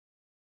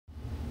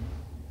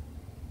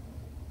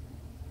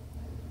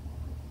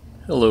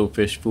Hello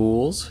fish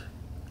fools,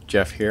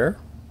 Jeff here.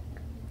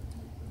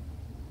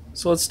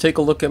 So let's take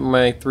a look at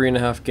my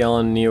 3.5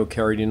 gallon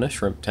neocaridina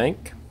shrimp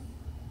tank.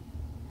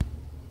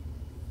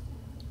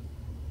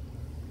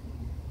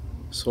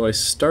 So I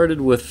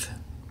started with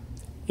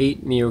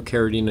 8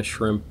 neocaridina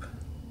shrimp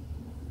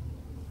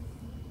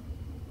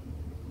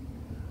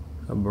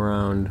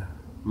around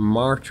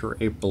March or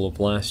April of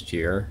last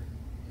year,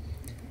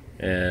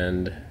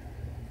 and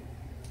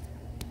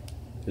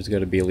there's got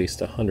to be at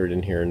least 100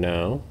 in here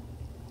now.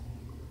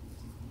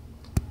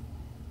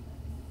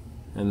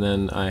 And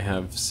then I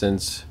have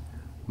since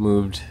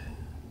moved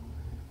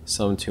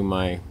some to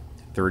my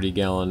 30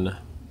 gallon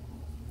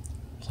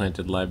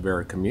planted live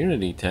bear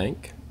community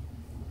tank.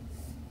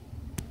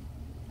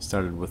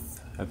 Started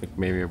with I think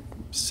maybe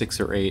 6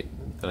 or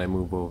 8 that I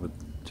move over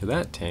to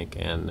that tank,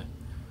 and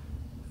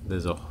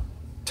there's a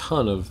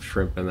ton of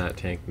shrimp in that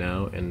tank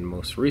now. And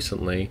most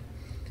recently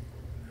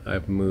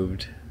I've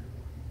moved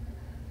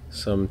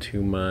some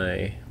to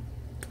my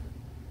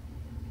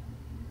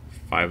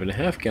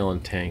 5.5 gallon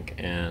tank,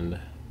 and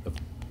the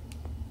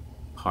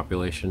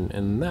population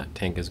in that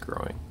tank is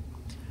growing.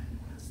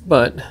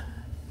 But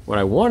what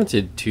I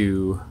wanted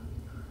to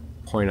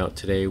point out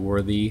today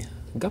were the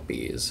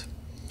guppies,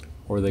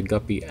 or the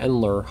Guppy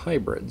Endler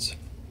hybrids.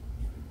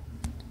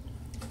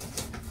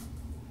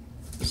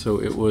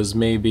 So it was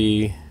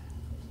maybe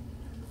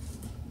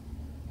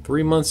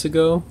 3 months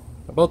ago,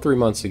 about 3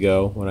 months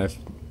ago, when I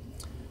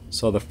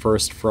saw the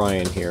first fry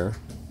in here.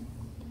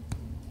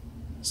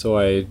 So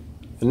I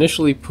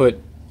initially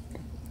put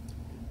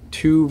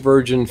 2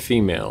 virgin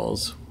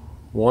females.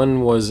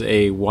 One was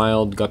a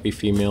wild guppy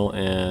female,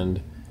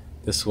 and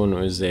this one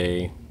was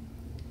a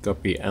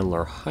Guppy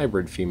Endler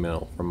hybrid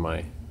female from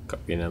my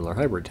Guppy Endler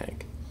hybrid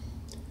tank.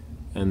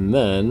 And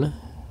then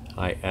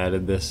I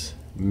added this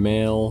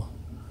male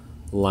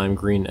lime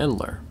green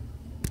Endler.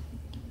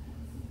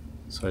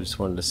 So I just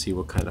wanted to see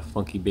what kind of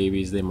funky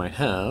babies they might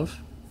have.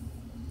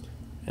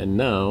 And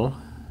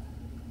now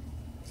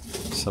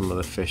some of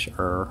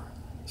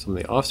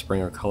the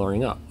offspring are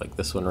coloring up, like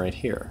this one right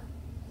here.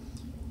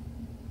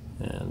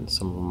 And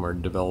some of them are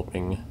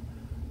developing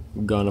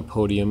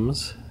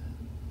Gonopodiums.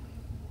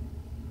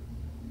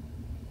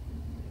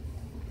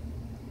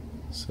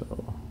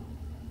 So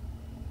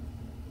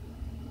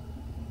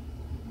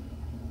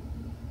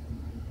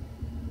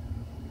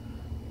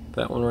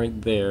that one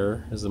right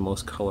there is the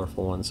most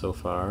colorful one so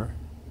far.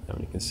 And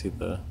you can see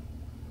the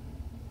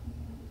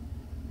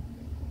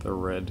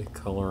red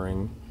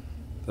coloring.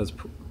 That's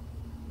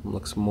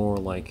looks more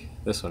like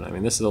this one. I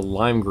mean, this is a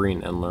lime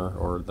green Endler,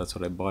 or that's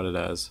what I bought it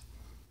as.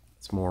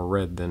 It's more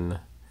red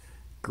than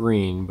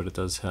green, but it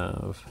does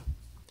have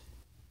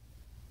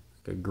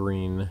like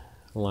a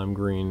lime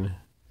green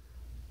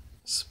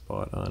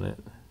spot on it.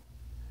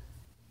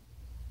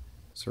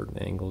 Certain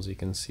angles you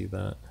can see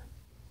that.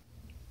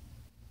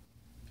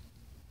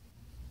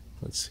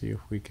 Let's see if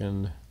we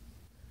can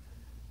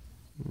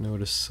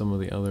notice some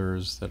of the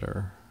others that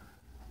are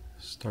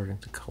starting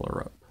to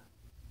color up.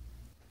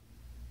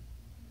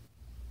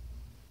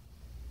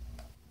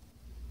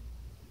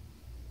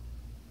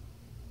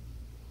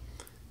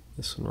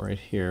 This one right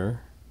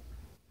here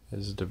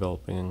is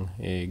developing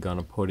a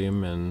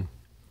Gonopodium, and you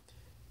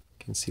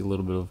can see a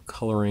little bit of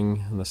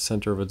coloring in the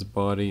center of its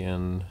body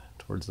and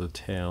towards the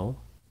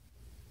tail.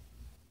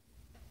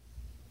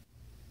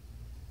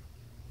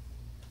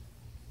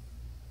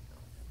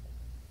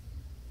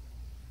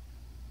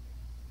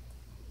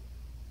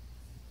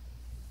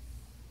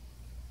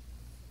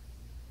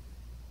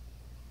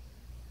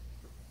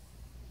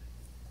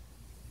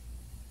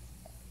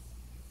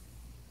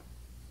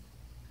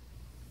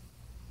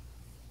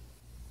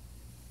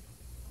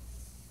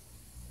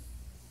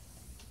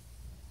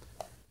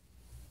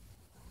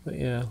 But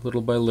yeah,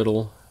 little by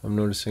little, I'm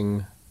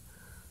noticing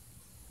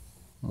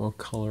more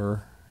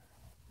color.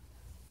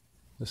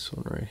 This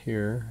one right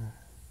here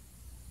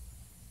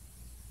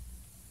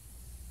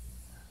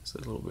has a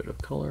little bit of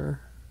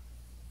color.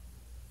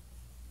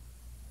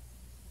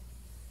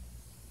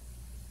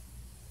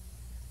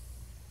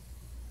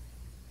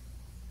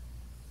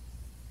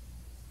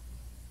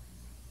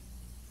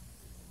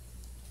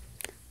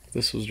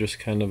 This was just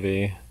kind of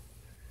a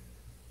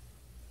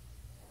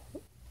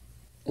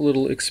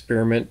little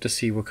experiment to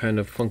see what kind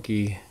of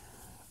funky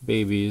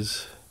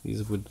babies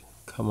these would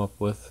come up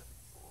with.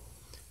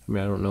 I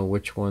mean, I don't know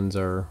which ones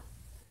are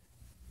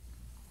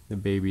the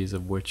babies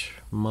of which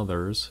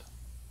mothers.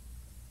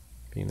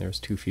 I mean, there's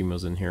 2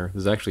 females in here.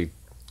 There's actually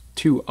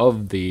 2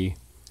 of the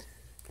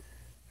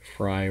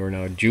fry, or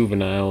now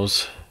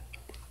juveniles,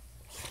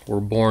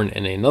 were born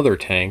in another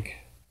tank,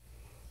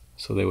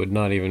 so they would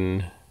not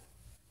even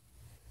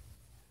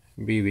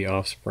be the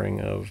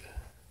offspring of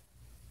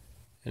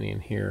any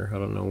in here. I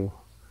don't know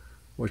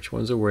which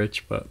ones are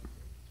which, but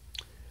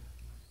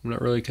I'm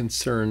not really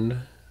concerned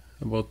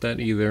about that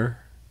either.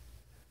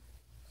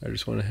 I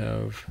just want to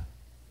have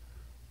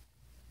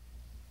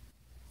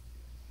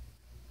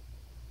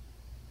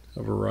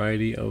a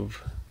variety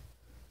of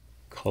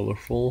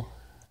colorful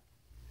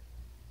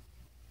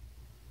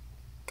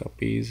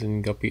guppies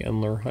and Guppy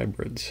Endler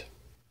hybrids.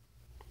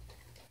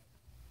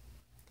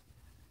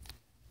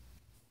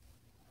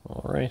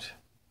 Alright.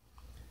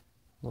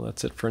 Well,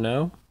 that's it for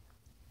now.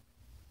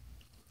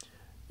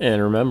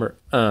 And remember,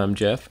 I'm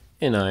Jeff,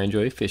 and I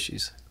enjoy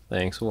fishies.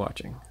 Thanks for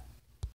watching.